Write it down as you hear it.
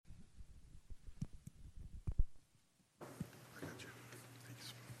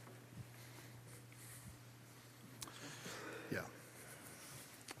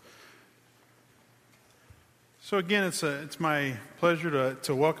So again, it's my pleasure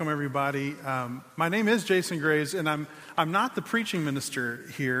to welcome everybody. My name is Jason Graves, and I'm not the preaching minister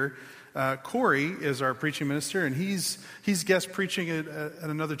here. Corey is our preaching minister, and he's guest preaching at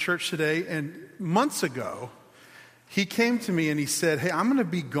another church today. And months ago, he came to me and he said, "Hey, I'm going to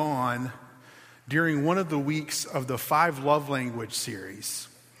be gone during one of the weeks of the 5 Love Language series,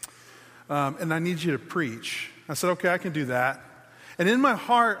 and I need you to preach." I said, "Okay, I can do that." And in my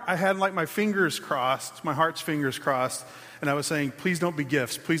heart, I had like my heart's fingers crossed, and I was saying, "Please don't be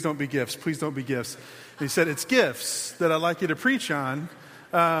gifts, please don't be gifts, please don't be gifts." And he said, "It's gifts that I'd like you to preach on,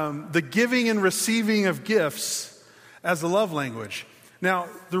 the giving and receiving of gifts as a love language." Now,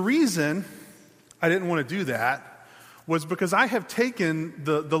 the reason I didn't want to do that was because I have taken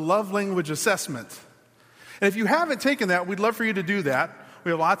the love language assessment. And if you haven't taken that, we'd love for you to do that. We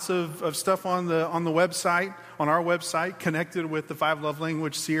have lots of stuff on the website, on our website, connected with the 5 Love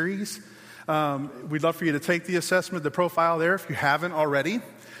Language series. We'd love for you to take the assessment, the profile there, if you haven't already.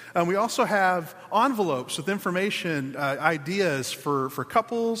 We also have envelopes with information, ideas for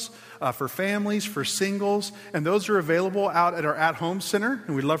couples, for families, for singles, and those are available out at our at-home center.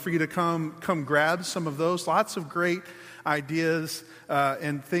 And we'd love for you to come grab some of those. Lots of great ideas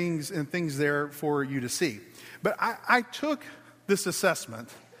and things there for you to see. But I took this assessment,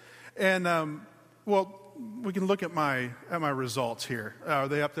 and we can look at my results here. Are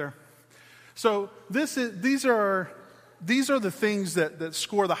they up there? So these are the things that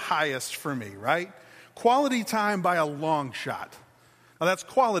score the highest for me, right? Quality time by a long shot. Now that's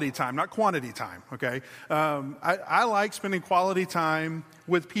quality time, not quantity time, okay? I like spending quality time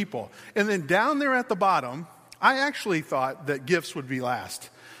with people. And then down there at the bottom, I actually thought that gifts would be last.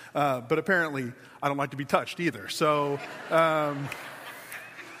 But apparently I don't like to be touched either. So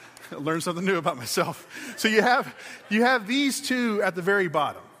learn something new about myself. So you have these two at the very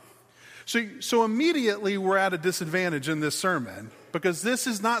bottom. So immediately we're at a disadvantage in this sermon because this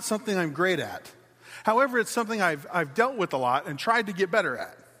is not something I'm great at. However, it's something I've dealt with a lot and tried to get better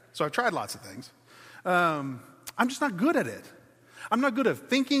at. So I've tried lots of things. I'm just not good at it. I'm not good at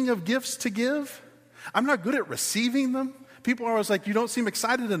thinking of gifts to give. I'm not good at receiving them. People are always like, "You don't seem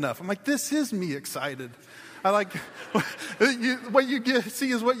excited enough." I'm like, "This is me excited." I like what you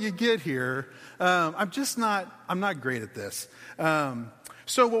see is what you get here. I'm not great at this.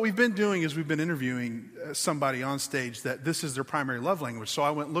 So what we've been doing is we've been interviewing somebody on stage that this is their primary love language. So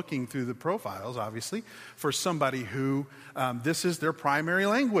I went looking through the profiles, obviously, for somebody who this is their primary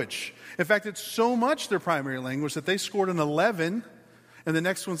language. In fact, it's so much their primary language that they scored an 11, and the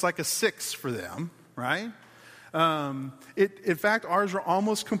next one's like a 6 for them, right? In fact, ours are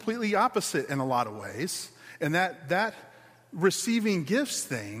almost completely opposite in a lot of ways. And that receiving gifts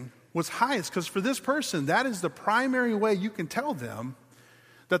thing was highest because for this person, that is the primary way you can tell them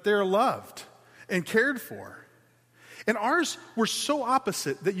that they're loved and cared for. And ours were so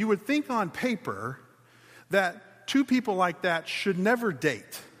opposite that you would think on paper that 2 people like that should never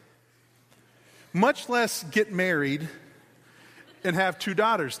date, much less get married and have 2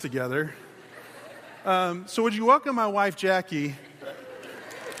 daughters together. So would you welcome my wife, Jackie?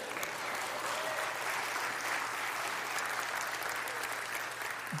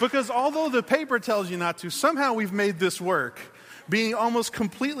 Because although the paper tells you not to, somehow we've made this work, being almost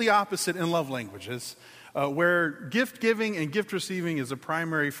completely opposite in love languages, where gift giving and gift receiving is a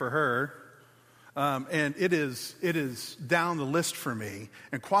primary for her, and it is down the list for me,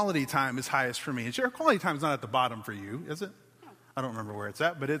 and quality time is highest for me. And sure, quality time is not at the bottom for you, is it? I don't remember where it's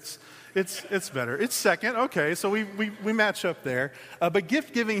at, but it's better. It's second. Okay, so we match up there. But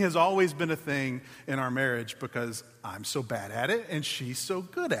gift giving has always been a thing in our marriage because I'm so bad at it and she's so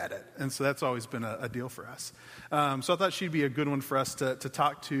good at it. And so that's always been a deal for us. So I thought she'd be a good one for us to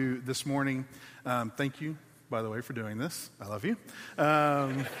talk to this morning. Thank you, by the way, for doing this. I love you.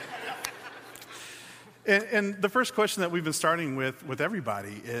 And the first question that we've been starting with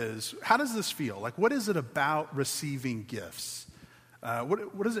everybody is, how does this feel? Like, what is it about receiving gifts?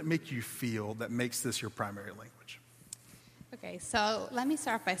 What does it make you feel that makes this your primary language? Okay, so let me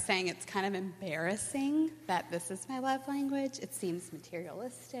start by saying it's kind of embarrassing that this is my love language. It seems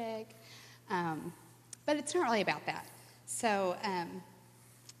materialistic, but it's not really about that. So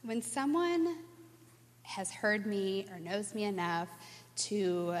when someone has heard me or knows me enough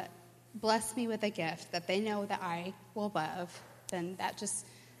to bless me with a gift that they know that I will love, then that just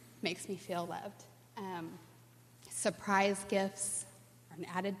makes me feel loved. Surprise gifts are an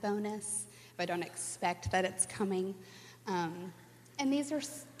added bonus if I don't expect that it's coming. And these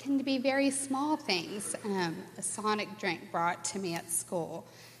can be very small things. A Sonic drink brought to me at school,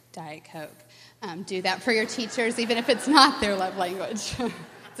 Diet Coke. Do that for your teachers, even if it's not their love language.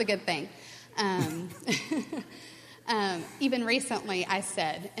 It's a good thing. Even recently I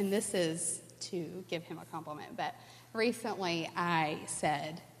said, and this is to give him a compliment, but recently I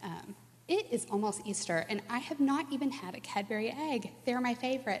said, it is almost Easter, and I have not even had a Cadbury egg. They're my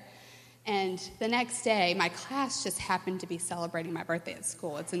favorite. And the next day, my class just happened to be celebrating my birthday at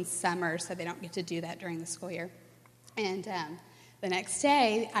school. It's in summer, so they don't get to do that during the school year. And the next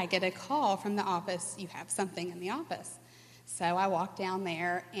day, I get a call from the office, you have something in the office. So I walk down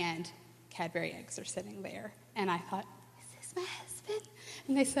there, and Cadbury eggs are sitting there. And I thought, is this my husband?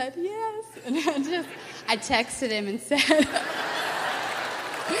 And they said, yes. And I texted him and said...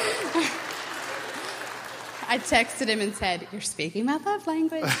 I texted him and said, you're speaking my love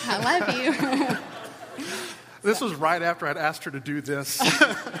language. I love you. This was right after I'd asked her to do this.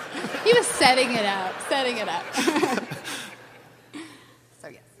 He was setting it up. So,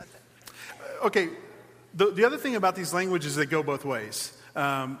 yes, that's it. Okay, the other thing about these languages, they go both ways.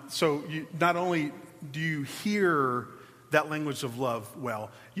 So not only do you hear that language of love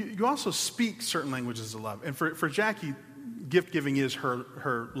well, you also speak certain languages of love. And for Jackie, gift giving is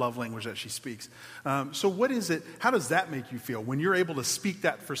her love language that she speaks. So what is it, how does that make you feel? When you're able to speak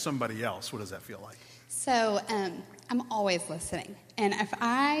that for somebody else, what does that feel like? So I'm always listening. And if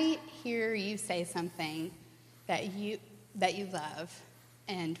I hear you say something that you love,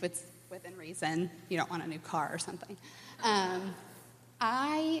 and within reason, you don't want a new car or something,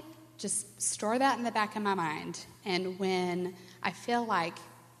 I just store that in the back of my mind. And when I feel like,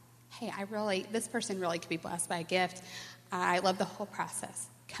 hey, this person really could be blessed by a gift, I love the whole process.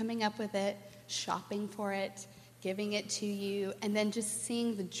 Coming up with it, shopping for it, giving it to you, and then just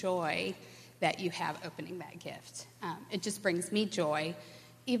seeing the joy that you have opening that gift. It just brings me joy,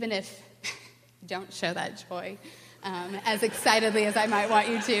 even if you don't show that joy as excitedly as I might want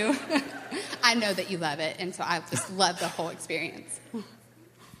you to. I know that you love it, and so I just love the whole experience.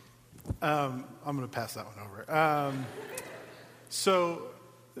 I'm going to pass that one over. So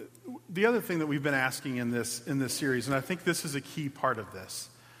the other thing that we've been asking in this series, and I think this is a key part of this,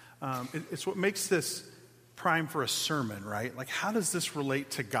 it's what makes this prime for a sermon, right? Like, how does this relate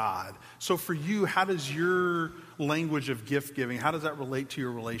to God? So for you, how does your language of gift giving, how does that relate to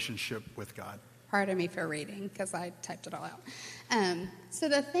your relationship with God? Pardon me for reading, because I typed it all out. So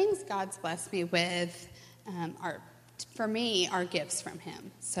the things God's blessed me with are gifts from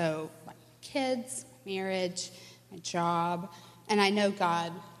him. So like kids, marriage, my job, and I know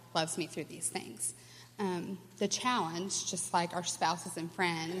God loves me through these things. The challenge, just like our spouses and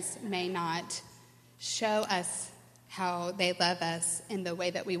friends, may not show us how they love us in the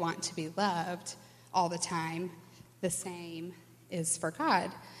way that we want to be loved all the time. The same is for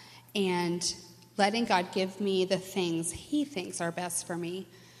God. And letting God give me the things he thinks are best for me.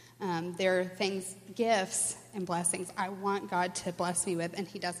 There are things, gifts and blessings I want God to bless me with, and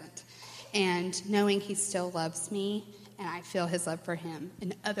he doesn't. And knowing he still loves me, and I feel his love for him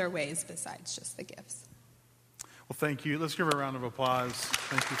in other ways besides just the gifts. Well, thank you. Let's give her a round of applause.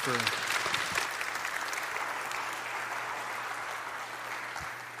 Thank you for...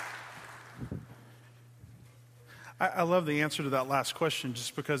 I love the answer to that last question,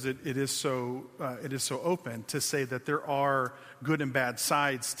 just because it is so open to say that there are good and bad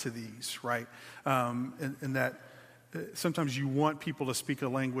sides to these, right? And that sometimes you want people to speak a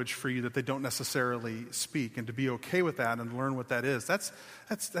language for you that they don't necessarily speak, and to be okay with that and learn what that is. That's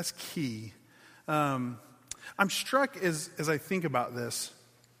key. I'm struck as I think about this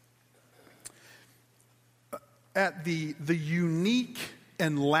at the unique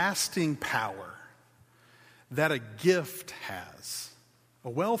and lasting power that a gift has, a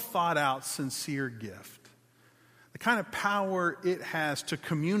well thought out, sincere gift. The kind of power it has to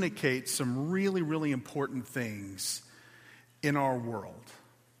communicate some really, really important things in our world.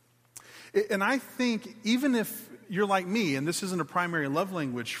 And I think even if you're like me, and this isn't a primary love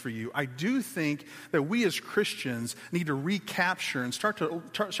language for you, I do think that we as Christians need to recapture and start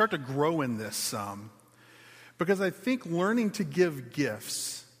to grow in this some. Because I think learning to give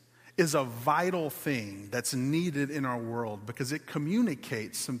gifts is a vital thing that's needed in our world, because it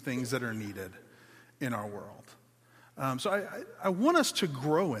communicates some things that are needed in our world. So I want us to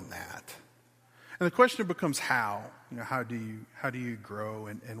grow in that. And the question becomes how. How do you grow,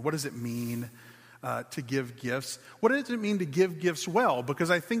 and what does it mean to give gifts? What does it mean to give gifts well? Because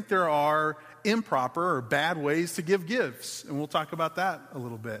I think there are improper or bad ways to give gifts, and we'll talk about that a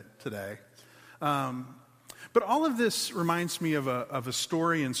little bit today. But all of this reminds me of a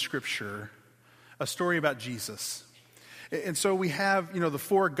story in Scripture, a story about Jesus. And so we have, the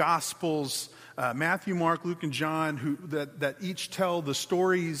four Gospels Matthew, Mark, Luke, and John, that each tell the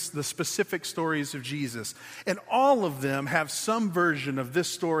stories, the specific stories of Jesus. And all of them have some version of this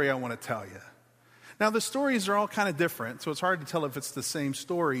story I want to tell you. Now, the stories are all kind of different, so it's hard to tell if it's the same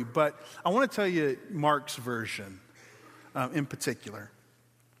story, but I want to tell you Mark's version in particular.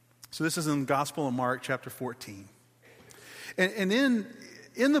 So this is in the Gospel of Mark, chapter 14. And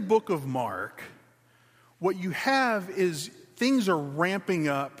in the book of Mark, what you have is things are ramping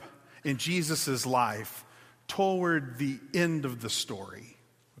up in Jesus' life toward the end of the story,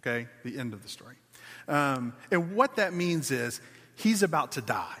 okay? The end of the story. And what that means is he's about to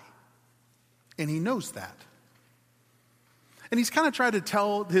die. And he knows that. And he's kind of tried to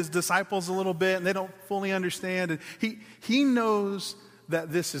tell his disciples a little bit, and they don't fully understand. And he knows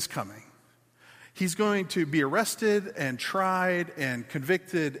that this is coming. He's going to be arrested and tried and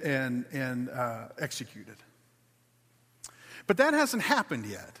convicted and executed. But that hasn't happened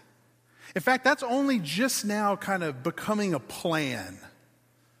yet. In fact, that's only just now kind of becoming a plan.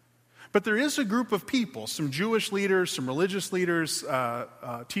 But there is a group of people, some Jewish leaders, some religious leaders,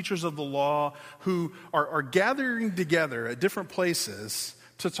 teachers of the law, who are gathering together at different places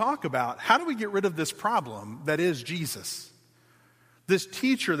to talk about how do we get rid of this problem that is Jesus. This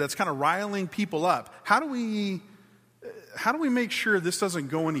teacher that's kind of riling people up. How do we make sure this doesn't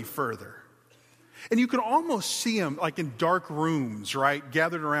go any further? And you can almost see them like in dark rooms, right?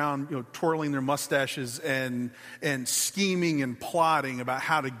 Gathered around, twirling their mustaches and scheming and plotting about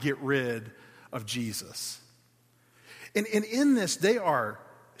how to get rid of Jesus. And in this, they are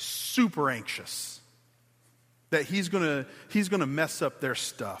super anxious that he's gonna mess up their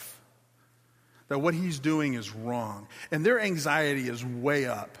stuff. That what he's doing is wrong. And their anxiety is way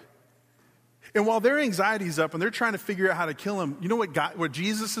up. And while their anxiety is up and they're trying to figure out how to kill him, you know what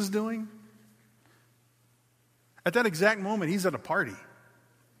Jesus is doing? At that exact moment, he's at a party.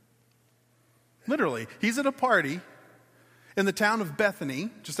 Literally, he's at a party in the town of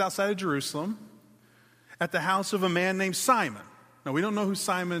Bethany, just outside of Jerusalem, at the house of a man named Simon. Now, we don't know who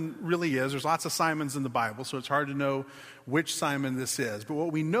Simon really is. There's lots of Simons in the Bible, so it's hard to know which Simon this is. But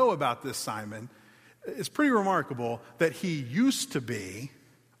what we know about this Simon is pretty remarkable, that he used to be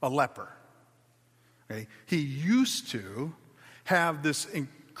a leper. Okay? He used to have this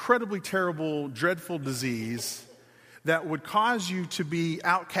incredibly terrible, dreadful disease that would cause you to be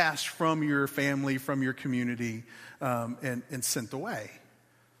outcast from your family, from your community, and sent away.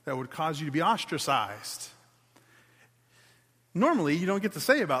 That would cause you to be ostracized. Normally, you don't get to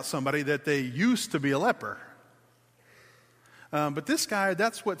say about somebody that they used to be a leper. But this guy,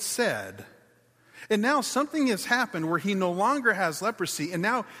 that's what's said. And now something has happened where he no longer has leprosy. And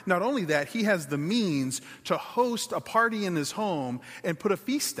now, not only that, he has the means to host a party in his home and put a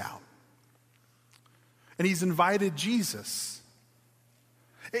feast out. And he's invited Jesus.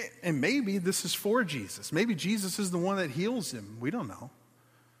 And maybe this is for Jesus. Maybe Jesus is the one that heals him. We don't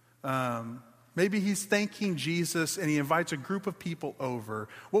know. Maybe he's thanking Jesus and he invites a group of people over.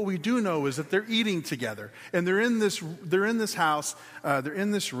 What we do know is that they're eating together. And they're in this house, they're in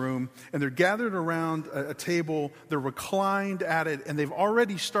this room, and they're gathered around a table. They're reclined at it, and they've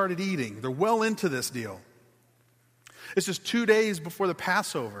already started eating. They're well into this deal. It's just 2 days before the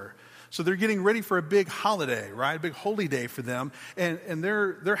Passover. So they're getting ready for a big holiday, right? A big holy day for them. And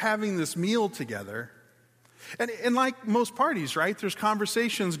they're having this meal together. And like most parties, right? There's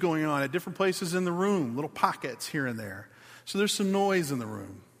conversations going on at different places in the room, little pockets here and there. So there's some noise in the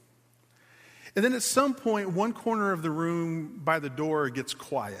room. And then at some point, one corner of the room by the door gets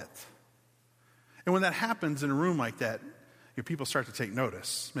quiet. And when that happens in a room like that, people start to take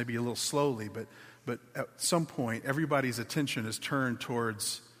notice, maybe a little slowly, but at some point, everybody's attention is turned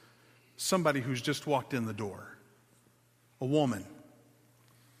towards somebody who's just walked in the door, a woman.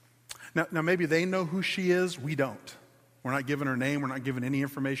 Now, maybe they know who she is. We don't. We're not given her name. We're not given any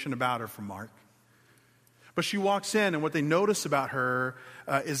information about her from Mark. But she walks in, and what they notice about her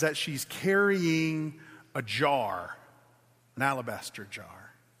is that she's carrying a jar, an alabaster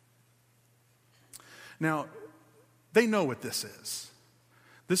jar. Now, they know what this is.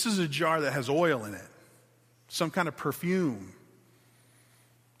 This is a jar that has oil in it, some kind of perfume.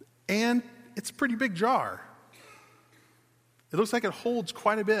 And it's a pretty big jar. It looks like it holds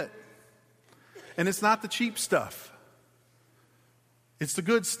quite a bit. And it's not the cheap stuff. It's the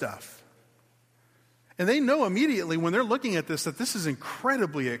good stuff. And they know immediately when they're looking at this that this is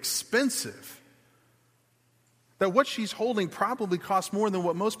incredibly expensive. That what she's holding probably costs more than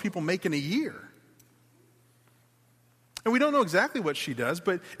what most people make in a year. And we don't know exactly what she does,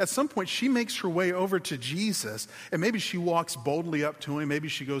 but at some point she makes her way over to Jesus, and maybe she walks boldly up to him, maybe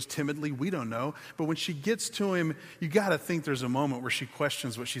she goes timidly, we don't know. But when she gets to him, you got to think there's a moment where she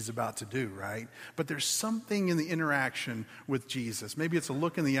questions what she's about to do, right? But there's something in the interaction with Jesus. Maybe it's a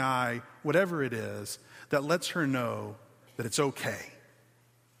look in the eye, whatever it is, that lets her know that it's okay.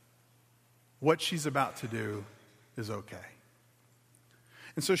 What she's about to do is okay.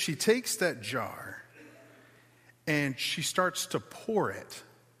 And so she takes that jar and she starts to pour it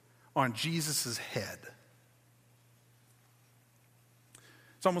on Jesus' head.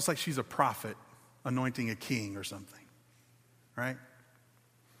 It's almost like she's a prophet anointing a king or something, right?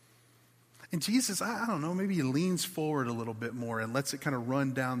 And Jesus, I don't know, maybe he leans forward a little bit more and lets it kind of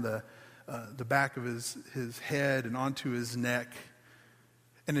run down the back of his head and onto his neck.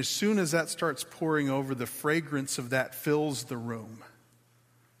 And as soon as that starts pouring over, the fragrance of that fills the room.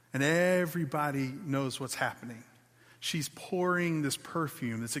 And everybody knows what's happening. She's pouring this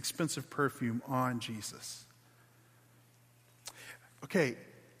perfume, this expensive perfume, on Jesus. Okay,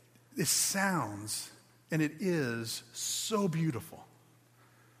 it sounds, and it is, so beautiful.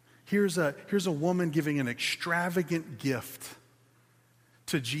 Here's a woman giving an extravagant gift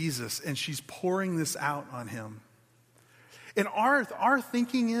to Jesus, and she's pouring this out on him. And our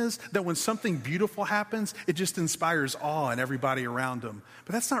thinking is that when something beautiful happens, it just inspires awe in everybody around them.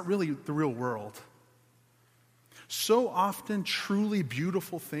 But that's not really the real world. So often, truly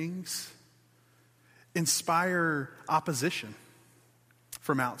beautiful things inspire opposition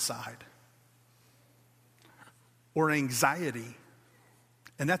from outside or anxiety.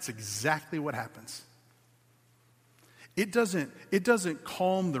 And that's exactly what happens. It doesn't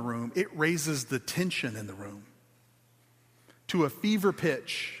calm the room. It raises the tension in the room to a fever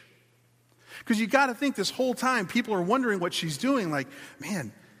pitch. Because you got to think this whole time people are wondering what she's doing. Like,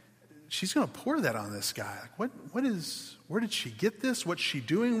 man, she's going to pour that on this guy. Like, where did she get this? What's she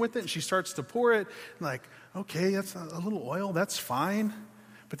doing with it? And she starts to pour it. Like, okay, that's a little oil. That's fine.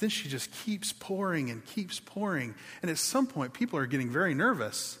 But then she just keeps pouring and keeps pouring. And at some point, people are getting very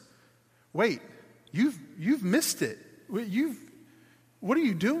nervous. Wait, you've missed it. What are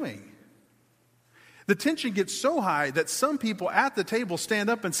you doing? The tension gets so high that some people at the table stand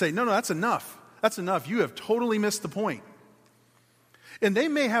up and say, no, that's enough. That's enough. You have totally missed the point. And they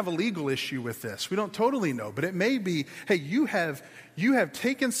may have a legal issue with this. We don't totally know. But it may be, hey, you have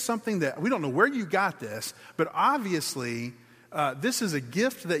taken something that, we don't know where you got this, but obviously this is a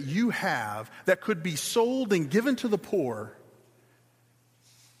gift that you have that could be sold and given to the poor.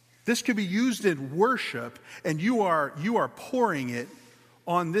 This could be used in worship, and you are pouring it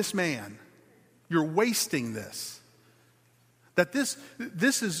on this man. You're wasting this. That this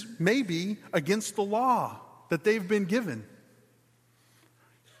is maybe against the law that they've been given.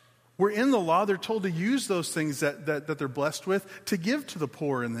 Where in the law, they're told to use those things that they're blessed with to give to the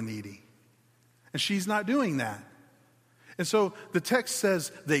poor and the needy. And she's not doing that. And so the text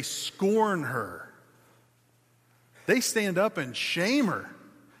says they scorn her. They stand up and shame her.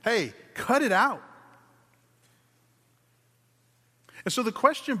 Hey, cut it out. And so the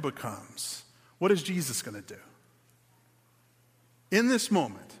question becomes, what is Jesus going to do? In this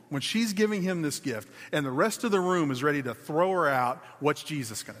moment, when she's giving him this gift and the rest of the room is ready to throw her out, what's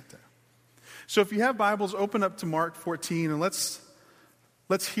Jesus going to do? So if you have Bibles, open up to Mark 14 and let's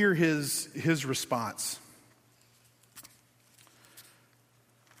hear his response.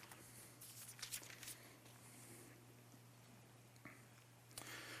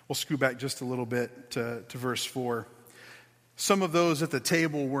 We'll scoot back just a little bit to verse 4. Some of those at the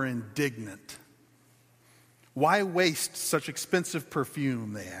table were indignant. Why waste such expensive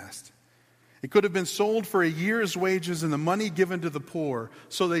perfume, they asked. It could have been sold for a year's wages and the money given to the poor.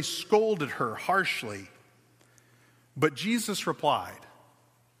 So they scolded her harshly. But Jesus replied,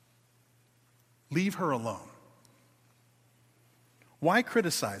 leave her alone. Why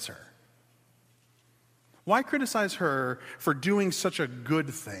criticize her? Why criticize her for doing such a good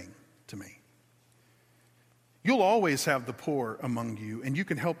thing to me? You'll always have the poor among you, and you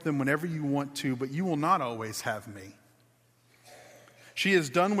can help them whenever you want to, but you will not always have me. She has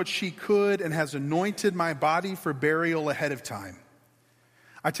done what she could and has anointed my body for burial ahead of time.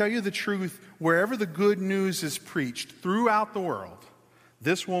 I tell you the truth, wherever the good news is preached throughout the world,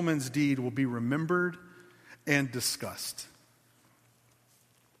 this woman's deed will be remembered and discussed.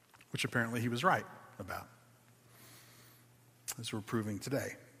 Which apparently he was right about, as we're proving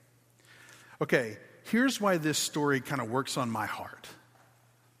today. Okay, here's why this story kind of works on my heart.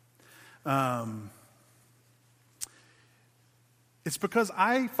 It's because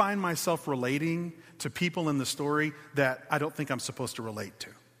I find myself relating to people in the story that I don't think I'm supposed to relate to.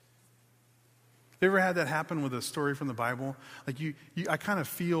 You ever had that happen with a story from the Bible? Like I kind of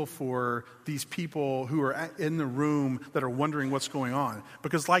feel for these people who are in the room that are wondering what's going on.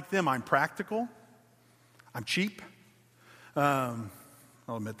 Because like them, I'm practical. I'm cheap. I'll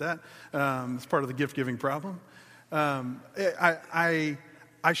admit that. It's part of the gift-giving problem.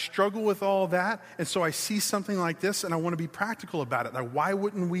 I struggle with all that, and so I see something like this, and I want to be practical about it. Like, why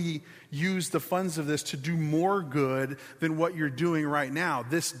wouldn't we use the funds of this to do more good than what you're doing right now?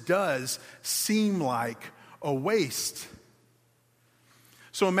 This does seem like a waste.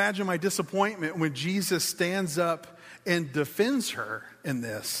 So imagine my disappointment when Jesus stands up and defends her in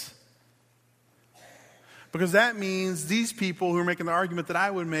this. Because that means these people who are making the argument that I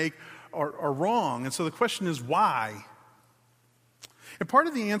would make are wrong. And so the question is, why? And part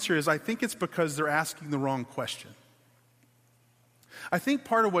of the answer is I think it's because they're asking the wrong question. I think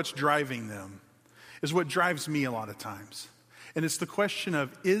part of what's driving them is what drives me a lot of times. And it's the question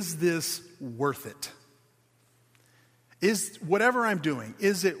of, is this worth it? Is whatever I'm doing,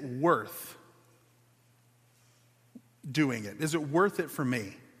 is it worth doing it? Is it worth it for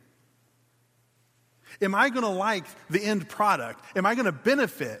me? Am I going to like the end product? Am I going to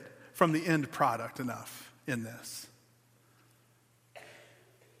benefit from the end product enough in this?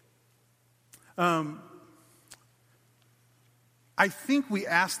 I think we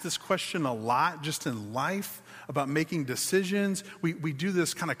ask this question a lot just in life about making decisions. We do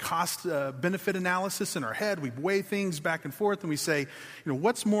this kind of cost-benefit analysis in our head. We weigh things back and forth, and we say,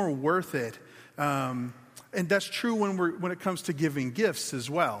 what's more worth it? And that's true when it comes to giving gifts as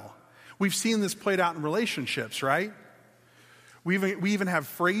well. We've seen this played out in relationships, right? We even have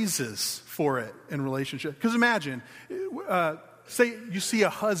phrases for it in relationships. Because imagine, say you see a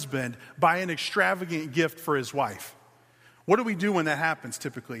husband buy an extravagant gift for his wife. What do we do when that happens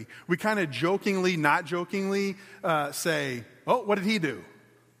typically? We kind of jokingly, not jokingly say, oh, what did he do?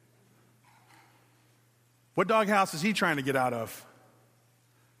 What doghouse is he trying to get out of?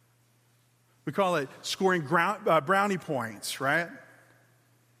 We call it scoring brownie points, right?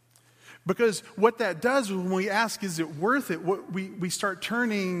 Because what that does when we ask, is it worth it, we start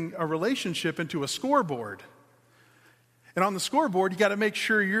turning a relationship into a scoreboard. And on the scoreboard, you got to make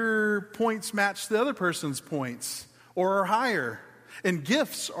sure your points match the other person's points or are higher. And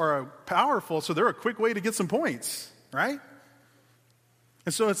gifts are powerful, so they're a quick way to get some points, right?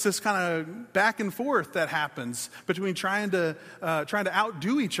 And so it's this kind of back and forth that happens between trying to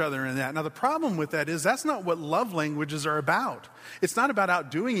outdo each other in that. Now, the problem with that is that's not what love languages are about. It's not about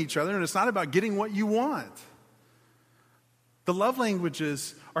outdoing each other, and it's not about getting what you want. The love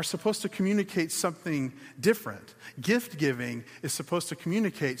languages are supposed to communicate something different. Gift giving is supposed to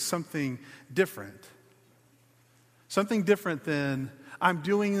communicate something different. Something different than, I'm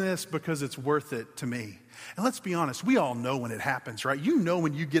doing this because it's worth it to me. And let's be honest, we all know when it happens, right? You know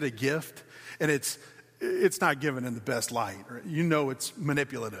when you get a gift and it's not given in the best light. Or you know it's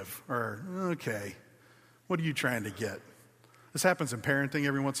manipulative. Or, okay, what are you trying to get? This happens in parenting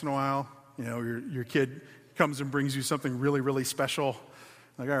every once in a while. Your kid comes and brings you something really, really special.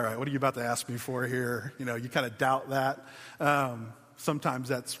 Like, all right, what are you about to ask me for here? You kind of doubt that. Sometimes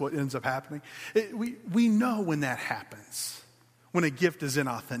that's what ends up happening. We know when that happens, when a gift is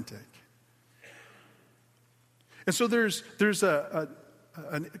inauthentic. And so there's a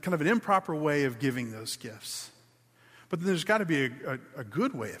kind of an improper way of giving those gifts. But then there's got to be a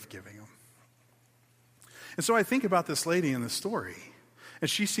good way of giving them. And so I think about this lady in the story, and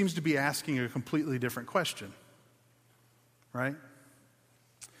she seems to be asking a completely different question, right?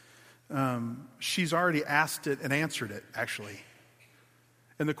 She's already asked it and answered it, actually.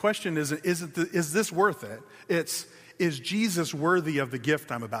 And the question is this worth it? Is Jesus worthy of the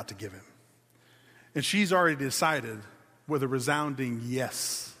gift I'm about to give him? And she's already decided with a resounding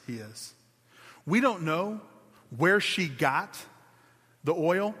yes, he is. We don't know where she got the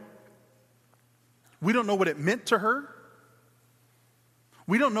oil. We don't know what it meant to her.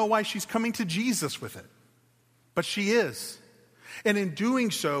 We don't know why she's coming to Jesus with it. But she is. And in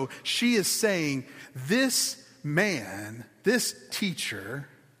doing so, she is saying, this man, this teacher,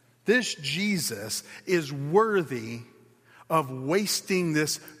 this Jesus is worthy of wasting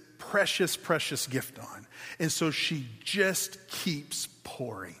this precious, precious gift on. And so she just keeps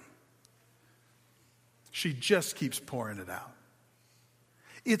pouring. She just keeps pouring it out.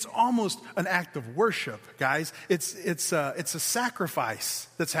 It's almost an act of worship, guys. It's a sacrifice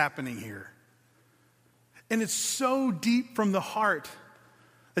that's happening here. And it's so deep from the heart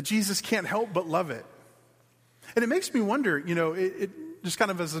that Jesus can't help but love it. And it makes me wonder, it just kind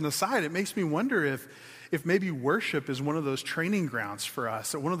of as an aside, it makes me wonder if maybe worship is one of those training grounds for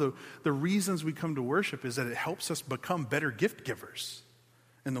us. That one of the reasons we come to worship is that it helps us become better gift givers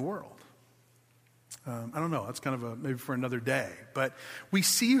in the world. I don't know. That's kind of maybe for another day. But we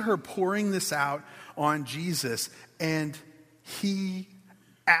see her pouring this out on Jesus, and he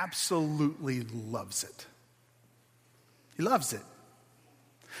absolutely loves it. He loves it.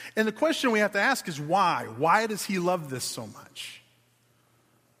 And the question we have to ask is why? Why does he love this so much?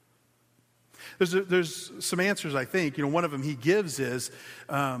 There's some answers, I think. One of them he gives is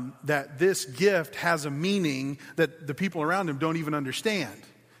that this gift has a meaning that the people around him don't even understand.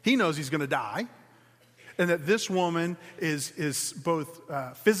 He knows he's going to die. And that this woman is both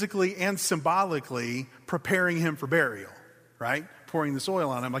physically and symbolically preparing him for burial, right? Pouring this oil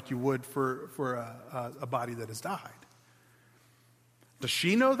on him like you would for a body that has died. Does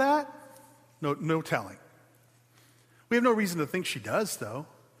she know that? No telling. We have no reason to think she does, though.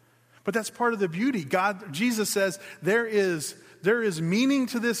 But that's part of the beauty. Jesus says there is meaning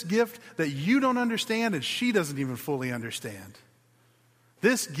to this gift that you don't understand and she doesn't even fully understand.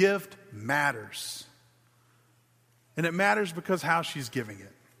 This gift matters. And it matters because how she's giving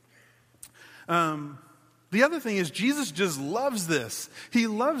it. The other thing is Jesus just loves this. He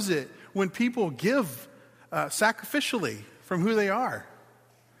loves it when people give sacrificially from who they are.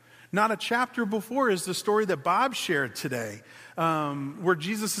 Not a chapter before is the story that Bob shared today, where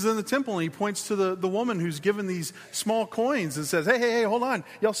Jesus is in the temple and he points to the woman who's given these small coins and says, hey, hold on.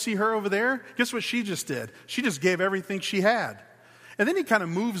 Y'all see her over there? Guess what she just did? She just gave everything she had. And then he kind of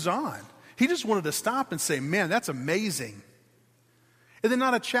moves on. He just wanted to stop and say, man, that's amazing. And then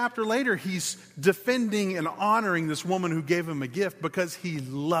not a chapter later, he's defending and honoring this woman who gave him a gift because he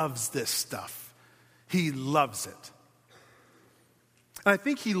loves this stuff. He loves it. And I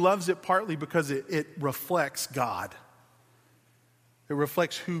think he loves it partly because it reflects God. It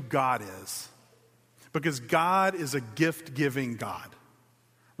reflects who God is. Because God is a gift-giving God,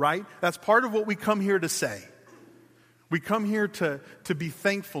 right? That's part of what we come here to say. We come here to be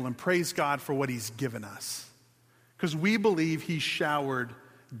thankful and praise God for what he's given us. Because we believe he showered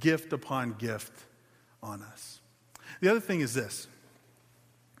gift upon gift on us. The other thing is this.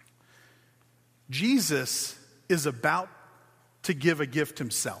 Jesus is about to give a gift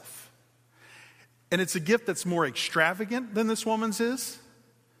himself. And it's a gift that's more extravagant than this woman's is.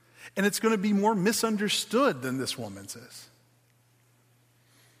 And it's going to be more misunderstood than this woman's is.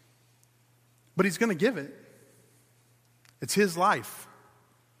 But he's going to give it. It's his life.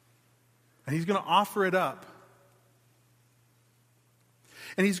 And he's going to offer it up.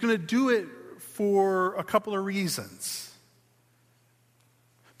 And he's going to do it for a couple of reasons.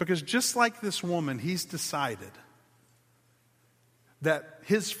 Because just like this woman, he's decided that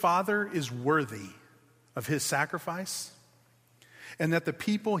his Father is worthy of his sacrifice, and that the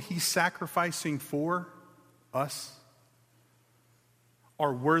people he's sacrificing for, us,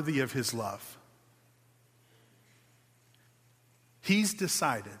 are worthy of his love. He's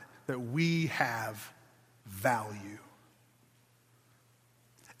decided that we have value.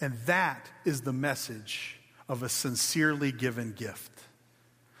 And that is the message of a sincerely given gift.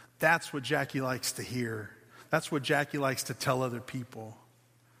 That's what Jackie likes to hear. That's what Jackie likes to tell other people.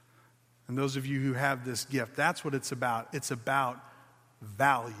 And those of you who have this gift, that's what it's about. It's about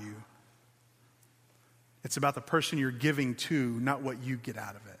value. It's about the person you're giving to, not what you get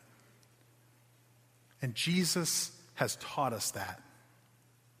out of it. And Jesus has taught us that.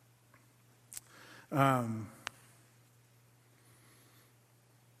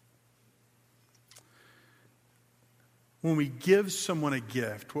 When we give someone a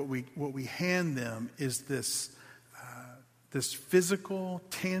gift, what we hand them is this physical,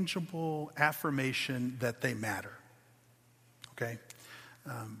 tangible affirmation that they matter. Okay,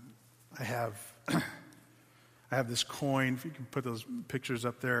 I have this coin. If you can put those pictures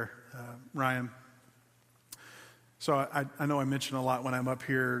up there, Ryan. So I know I mention a lot when I'm up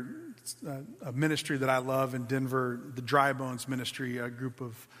here. It's a ministry that I love in Denver, the Dry Bones Ministry, a group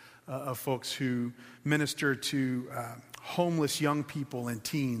of folks who minister to homeless young people and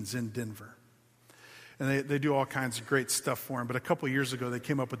teens in Denver. And they do all kinds of great stuff for them. But a couple of years ago, they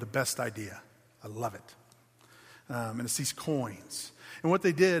came up with the best idea. I love it. And it's these coins. And what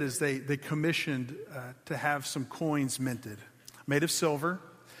they did is they commissioned to have some coins minted, made of silver.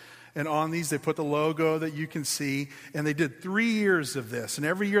 And on these, they put the logo that you can see. And they did 3 years of this. And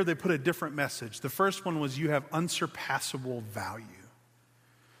every year, they put a different message. The first one was, you have unsurpassable value.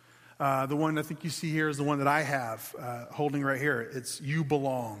 The one I think you see here is the one that I have holding right here. It's you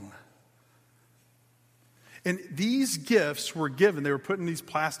belong. And these gifts were given. They were put in these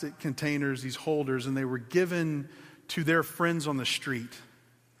plastic containers, these holders, and they were given to their friends on the street.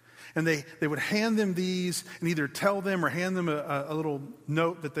 And they would hand them these and either tell them or hand them a little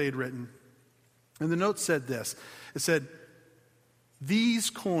note that they had written. And the note said this. It said,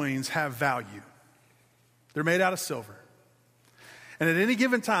 these coins have value. They're made out of silver. And at any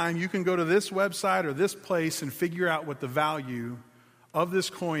given time, you can go to this website or this place and figure out what the value of this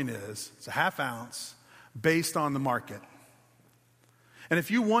coin is. It's a half ounce based on the market. And if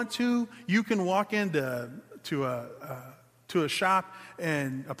you want to, you can walk into a shop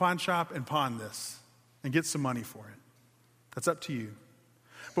and a pawn shop and pawn this and get some money for it. That's up to you.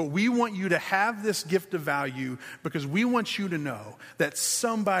 But we want you to have this gift of value because we want you to know that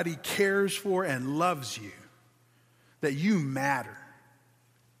somebody cares for and loves you, that you matter,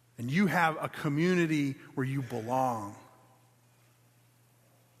 and you have a community where you belong.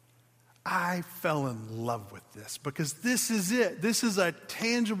 I fell in love with this because this is it. This is a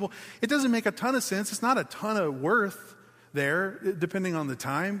tangible, it doesn't make a ton of sense. It's not a ton of worth there, depending on the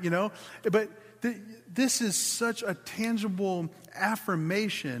time, but this is such a tangible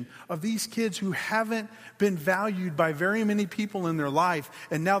affirmation of these kids who haven't been valued by very many people in their life,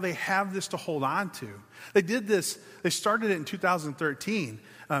 and now they have this to hold on to. They did this, they started it in 2013,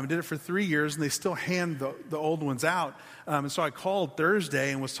 did it for 3 years, and they still hand the old ones out. And so I called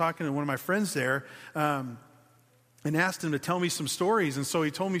Thursday and was talking to one of my friends there, and asked him to tell me some stories. And so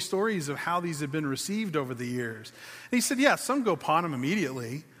he told me stories of how these have been received over the years. And he said, yeah, some go pawn them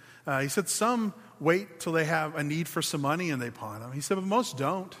immediately. He said some wait till they have a need for some money and they pawn them. He said, but most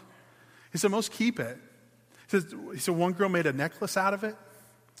don't. He said, most keep it. He said one girl made a necklace out of it.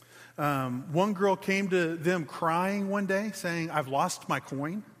 One girl came to them crying one day saying, I've lost my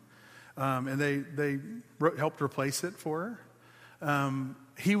coin. And they helped replace it for her.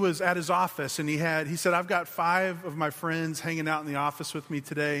 He was at his office and he said, I've got 5 of my friends hanging out in the office with me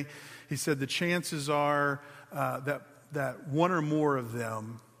today. He said, the chances are that one or more of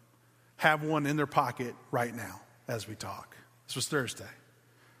them have one in their pocket right now as we talk. This was Thursday.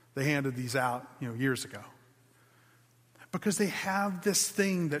 They handed these out, years ago. Because they have this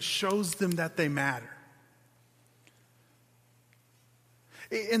thing that shows them that they matter.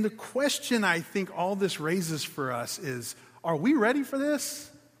 And the question I think all this raises for us is, are we ready for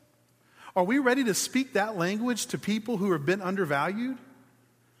this? Are we ready to speak that language to people who have been undervalued?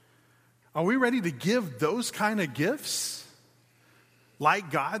 Are we ready to give those kind of gifts like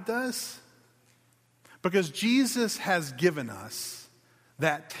God does? Because Jesus has given us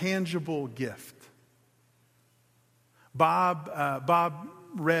that tangible gift. Bob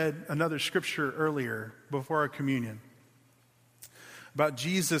read another scripture earlier before our communion about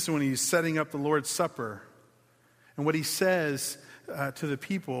Jesus when he's setting up the Lord's Supper. And what he says to the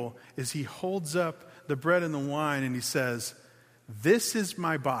people is he holds up the bread and the wine and he says, this is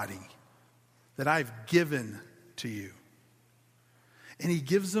my body that I've given to you. And he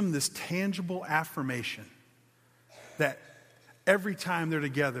gives them this tangible affirmation that every time they're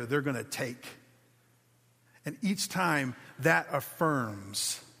together, they're going to take. And each time that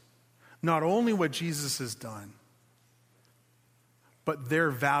affirms not only what Jesus has done, but their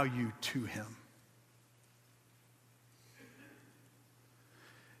value to him.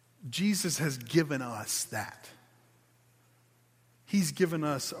 Jesus has given us that. He's given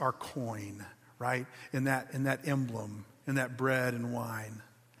us our coin, right? In that emblem, in that bread and wine.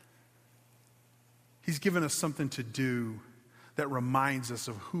 He's given us something to do that reminds us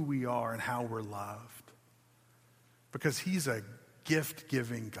of who we are and how we're loved. Because he's a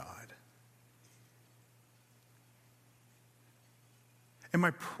gift-giving God. And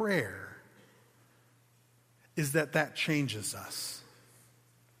my prayer is that changes us.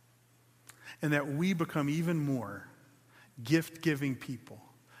 And that we become even more gift-giving people.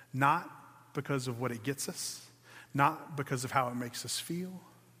 Not because of what it gets us. Not because of how it makes us feel.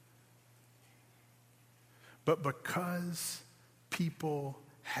 But because people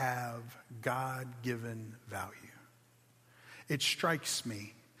have God-given value. It strikes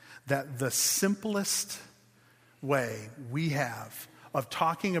me that the simplest way we have of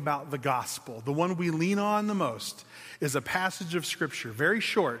talking about the gospel, the one we lean on the most, is a passage of scripture, very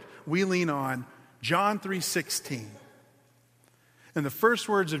short. We lean on John 3:16. And the first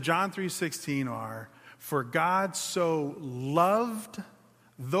words of John 3:16 are, for God so loved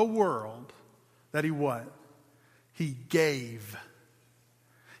the world that he what? He gave.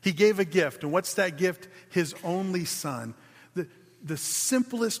 He gave a gift. And what's that gift? His only son. The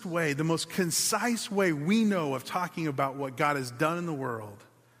simplest way, the most concise way we know of talking about what God has done in the world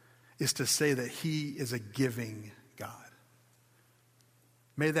is to say that he is a giving God.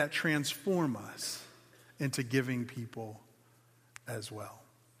 May that transform us into giving people as well.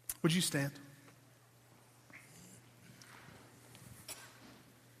 Would you stand?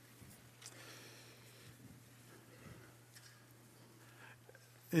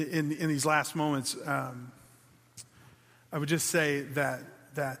 In these last moments, I would just say that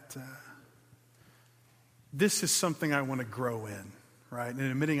this is something I want to grow in, right? And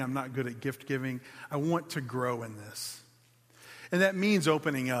admitting I'm not good at gift giving, I want to grow in this. And that means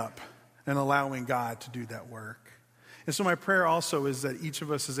opening up and allowing God to do that work. And so my prayer also is that each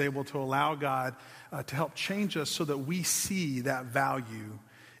of us is able to allow God to help change us so that we see that value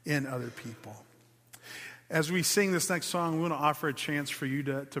in other people. As we sing this next song, we want to offer a chance for you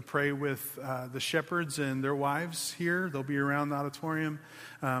to pray with the shepherds and their wives here. They'll be around the auditorium.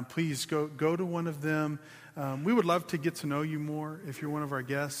 Please go to one of them. We would love to get to know you more if you're one of our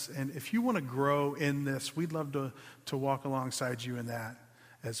guests. And if you want to grow in this, we'd love to walk alongside you in that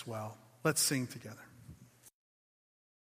as well. Let's sing together.